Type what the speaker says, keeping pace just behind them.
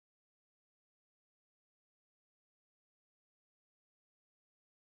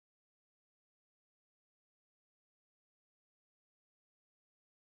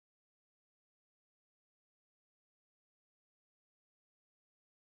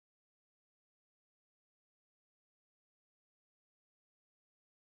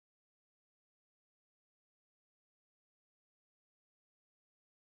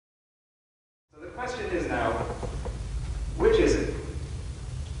question is now, which is it?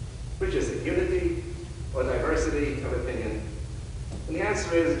 Which is it, unity or diversity of opinion? And the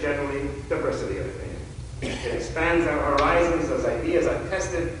answer is generally diversity of opinion. It expands our horizons as ideas are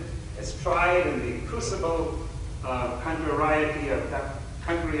tested, as tried in the crucible contrariety of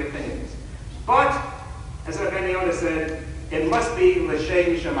contrary opinions. But, as Rabbeinu said, it must be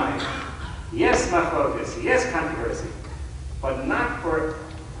l'shem shamayim. Yes, machlokas, yes, controversy, but not for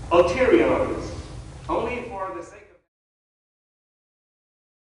ulterior motives, only for the sake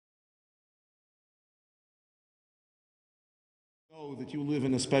of... that you live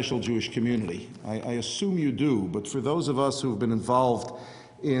in a special Jewish community. I assume you do, but for those of us who've been involved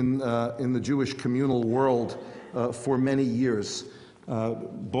in the Jewish communal world for many years,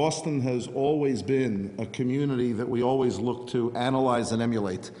 Boston has always been a community that we always look to analyze and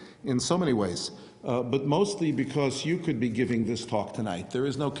emulate in so many ways, but mostly because you could be giving this talk tonight. There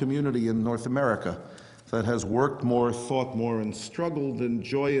is no community in North America that has worked more, thought more, and struggled in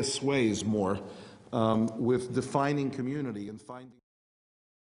joyous ways more with defining community and finding...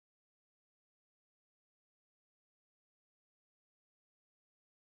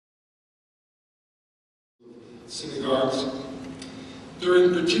 synagogues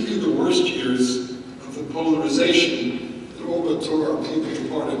during particularly the worst years of the polarization that all but tore our people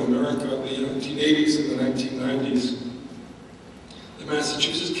apart in America in the 1980s and the 1990s. The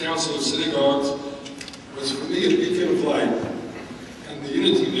Massachusetts Council of Synagogues was for me a beacon of light, and the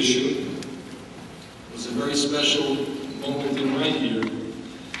unity mission was a very special moment in my year,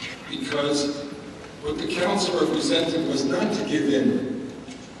 because what the council represented was not to give in,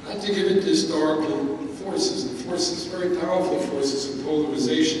 not to give in to historical forces, very powerful forces of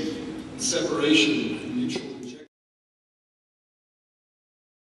polarization and separation and mutual rejection.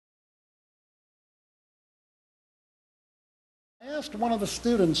 I asked one of the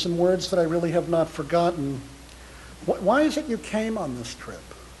students in words that I really have not forgotten, why is it you came on this trip?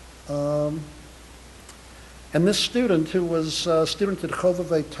 And this student, who was a student at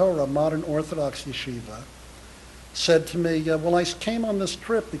Chovevei Torah, modern Orthodox yeshiva, said to me, well, I came on this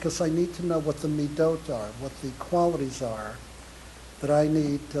trip because I need to know what the midot are, what the qualities are that I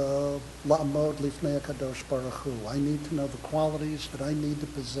need la'amod lifnei HaKadosh Baruch Hu. I need to know the qualities that I need to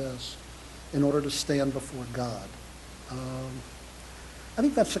possess in order to stand before God. I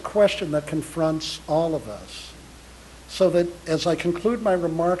think that's a question that confronts all of us. So that as I conclude my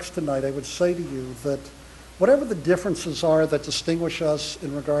remarks tonight, I would say to you that whatever the differences are that distinguish us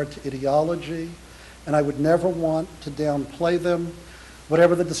in regard to ideology, and I would never want to downplay them,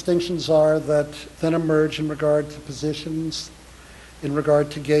 whatever the distinctions are that then emerge in regard to positions, in regard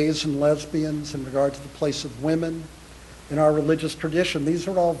to gays and lesbians, in regard to the place of women in our religious tradition. These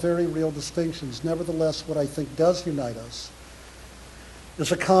are all very real distinctions. Nevertheless, what I think does unite us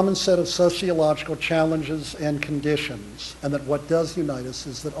is a common set of sociological challenges and conditions, and that what does unite us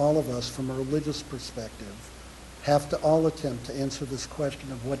is that all of us, from a religious perspective, have to all attempt to answer this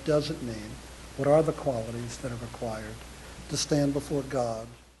question of what does it mean, what are the qualities that are required to stand before God.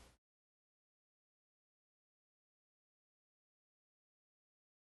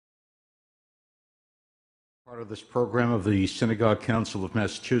 Part of this program of the Synagogue Council of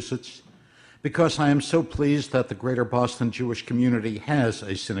Massachusetts, because I am so pleased that the Greater Boston Jewish community has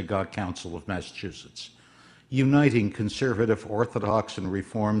a Synagogue Council of Massachusetts, uniting conservative, Orthodox, and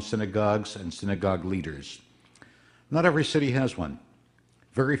Reform synagogues and synagogue leaders. Not every city has one.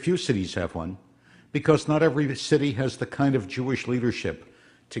 Very few cities have one, because not every city has the kind of Jewish leadership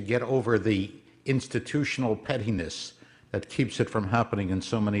to get over the institutional pettiness that keeps it from happening in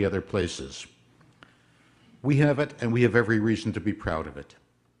so many other places. We have it, and we have every reason to be proud of it.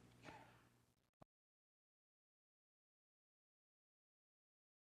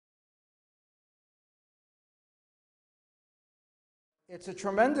 It's a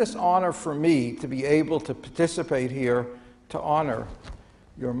tremendous honor for me to be able to participate here to honor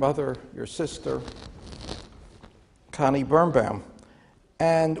your mother, your sister, Connie Birnbaum.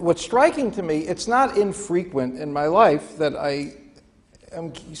 And what's striking to me, it's not infrequent in my life that I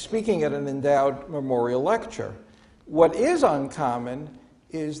am speaking at an endowed memorial lecture. What is uncommon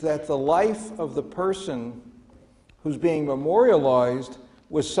is that the life of the person who's being memorialized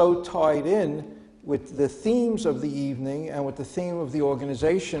was so tied in with the themes of the evening and with the theme of the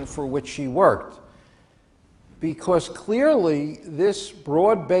organization for which she worked. Because clearly this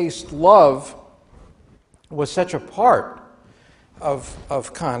broad-based love was such a part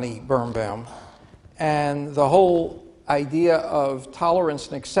of Connie Birnbaum, and the whole idea of tolerance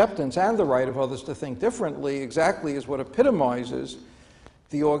and acceptance and the right of others to think differently exactly is what epitomizes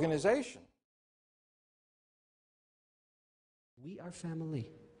the organization. We are family.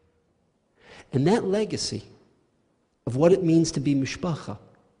 And that legacy of what it means to be mishpacha,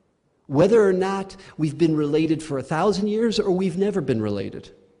 whether or not we've been related for 1,000 years or we've never been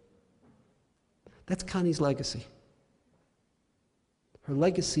related, that's Connie's legacy. Her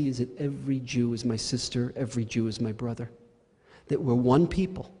legacy is that every Jew is my sister, every Jew is my brother, that we're one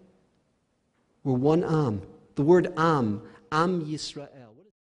people, we're one Am. The word Am Yisrael.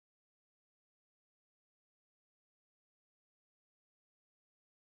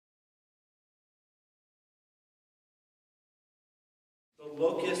 The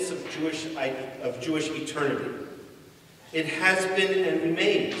locus of Jewish eternity. It has been and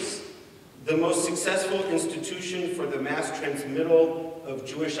remains the most successful institution for the mass transmittal of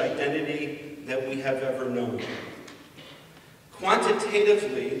Jewish identity that we have ever known.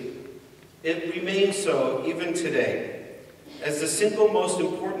 Quantitatively, it remains so even today, as the single most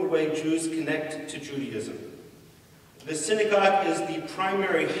important way Jews connect to Judaism. The synagogue is the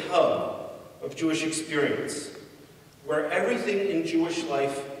primary hub of Jewish experience, where everything in Jewish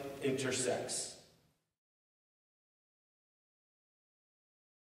life intersects.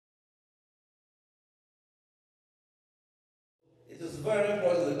 It is very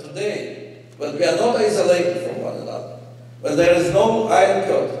important that today, when we are not isolated from one another, when there is no Iron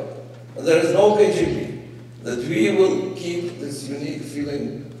Curtain, when there is no KGB, that we will keep this unique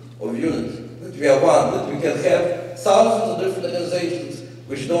feeling of unity, that we are one, that we can have thousands of different organizations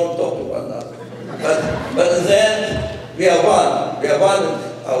which don't talk to one another. But then we are one. We are one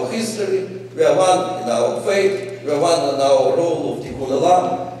in our history, we are one in our faith, we are one in our role of Tikkun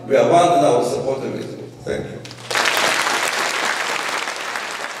Olam, we are one in our support of Israel. Thank you.